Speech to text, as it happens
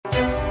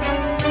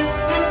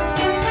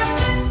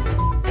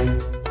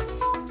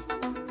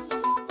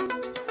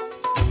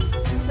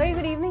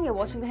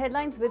watching the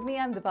headlines. With me,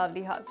 I'm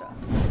Deepavali Hazra.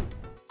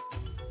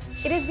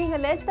 It is being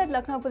alleged that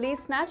Lucknow police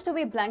snatched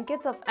away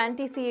blankets of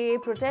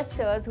anti-CAA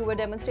protesters who were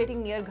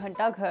demonstrating near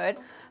Ghanta Ghar.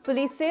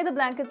 Police say the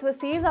blankets were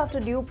seized after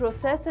due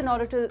process in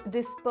order to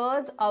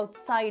disperse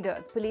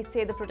outsiders. Police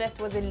say the protest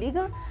was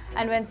illegal,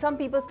 and when some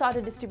people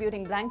started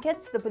distributing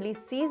blankets, the police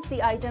seized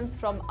the items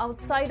from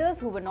outsiders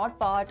who were not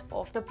part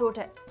of the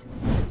protest.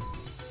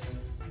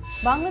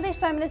 Bangladesh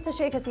Prime Minister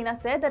Sheikh Hasina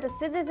said that a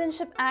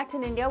Citizenship Act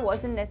in India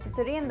wasn't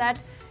necessary and that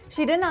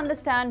she didn't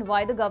understand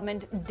why the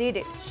government did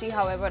it. She,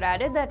 however,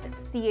 added that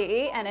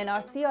CAA and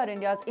NRC are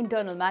India's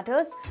internal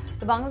matters.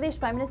 The Bangladesh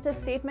Prime Minister's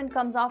statement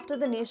comes after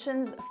the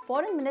nation's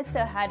foreign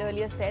minister had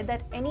earlier said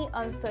that any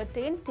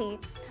uncertainty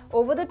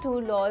over the two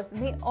laws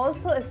may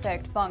also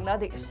affect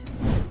Bangladesh.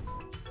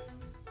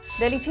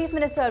 Delhi Chief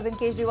Minister Arvind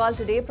Kejriwal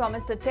today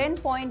promised a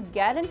 10-point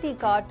guarantee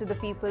card to the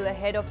people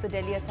ahead of the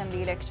Delhi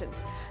Assembly elections.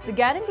 The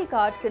guarantee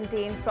card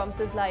contains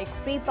promises like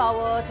free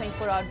power,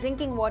 24-hour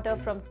drinking water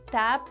from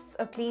taps,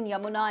 a clean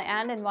Yamuna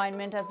and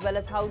environment, as well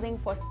as housing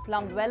for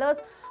slum dwellers,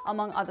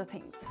 among other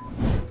things.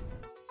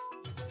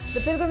 The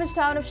pilgrimage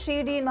town of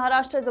Shirdi in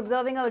Maharashtra is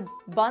observing a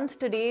bandh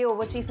today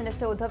over Chief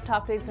Minister Uddhav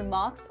Thackerays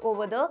remarks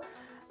over the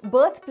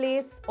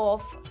birthplace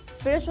of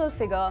spiritual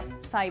figure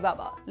Sai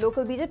Baba.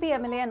 Local BJP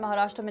MLA and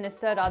Maharashtra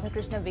Minister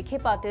Radhakrishna Vikhe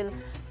Patil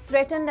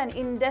threatened an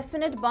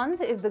indefinite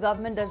bandh if the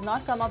government does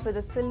not come up with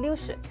a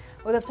solution.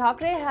 Uddhav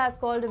Thackeray has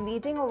called a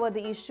meeting over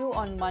the issue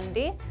on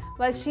Monday.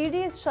 While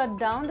Shirdi is shut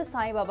down, the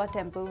Sai Baba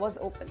temple was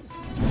open.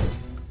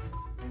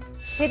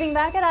 Hitting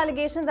back at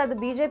allegations that the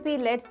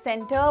BJP-led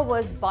centre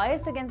was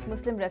biased against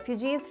Muslim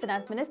refugees,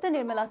 Finance Minister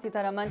Nirmala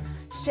Sitharaman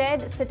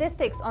shared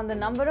statistics on the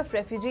number of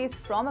refugees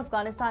from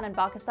Afghanistan and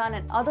Pakistan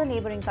and other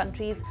neighbouring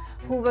countries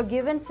who were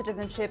given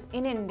citizenship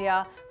in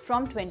India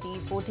from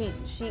 2014.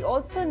 She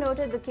also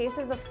noted the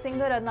cases of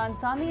singer Adnan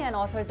Sami and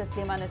author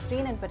Taslima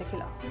Nasreen in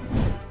particular.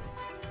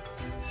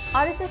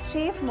 RSS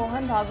chief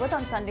Mohan Bhagwat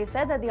on Sunday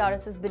said that the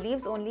RSS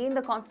believes only in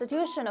the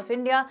Constitution of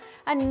India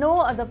and no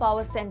other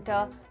power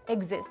centre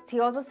exists. He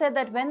also said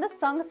that when the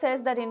Sangh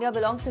says that India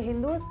belongs to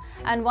Hindus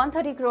and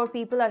 130 crore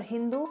people are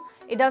Hindu,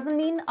 it doesn't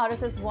mean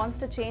RSS wants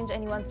to change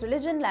anyone's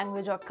religion,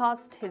 language or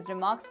caste. His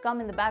remarks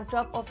come in the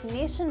backdrop of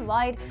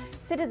nationwide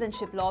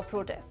citizenship law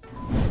protests.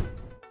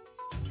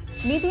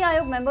 Niti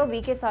Aayog member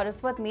V.K.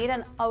 Saraswat made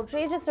an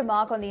outrageous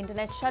remark on the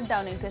internet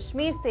shutdown in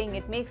Kashmir, saying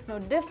it makes no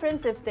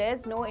difference if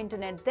there's no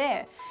internet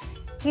there.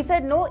 He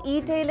said no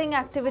e-tailing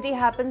activity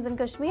happens in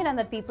Kashmir and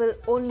that people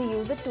only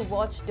use it to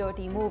watch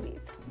dirty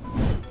movies.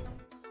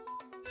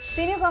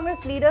 Senior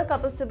Congress leader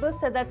Kapil Sibal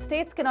said that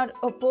states cannot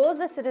oppose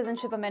the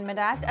Citizenship Amendment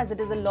Act as it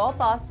is a law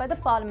passed by the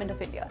Parliament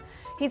of India.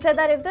 He said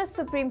that if the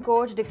Supreme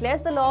Court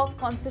declares the law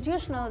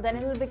constitutional, then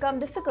it will become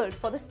difficult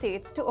for the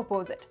states to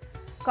oppose it.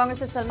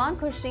 Congress's Salman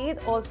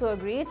Khurshid also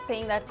agreed,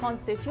 saying that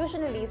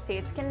constitutionally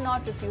states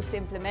cannot refuse to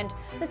implement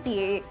the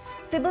CAA.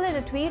 Sibal in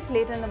a tweet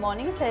later in the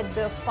morning said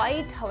the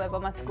fight, however,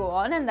 must go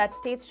on and that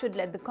states should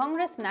let the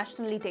Congress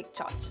nationally take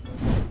charge.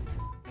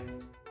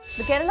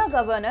 The Kerala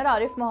Governor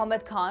Arif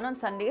Mohammed Khan on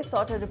Sunday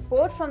sought a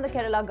report from the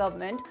Kerala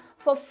government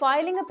for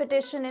filing a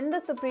petition in the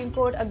Supreme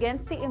Court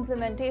against the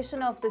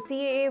implementation of the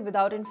CAA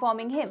without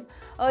informing him.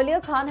 Earlier,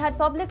 Khan had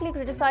publicly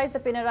criticized the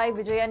Pinarayi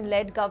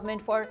Vijayan-led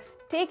government for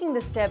taking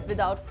this step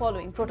without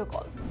following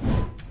protocol.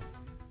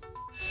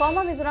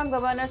 Former Mizoram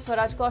Governor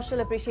Swaraj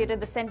Kaushal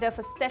appreciated the centre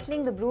for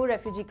settling the Bru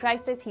refugee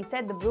crisis. He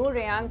said the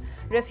Bru-Rayang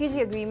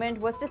refugee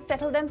agreement was to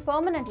settle them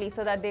permanently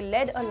so that they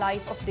led a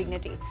life of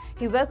dignity.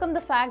 He welcomed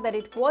the fact that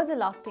it was a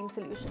lasting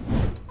solution.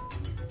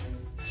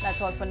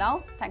 That's all for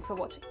now. Thanks for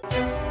watching.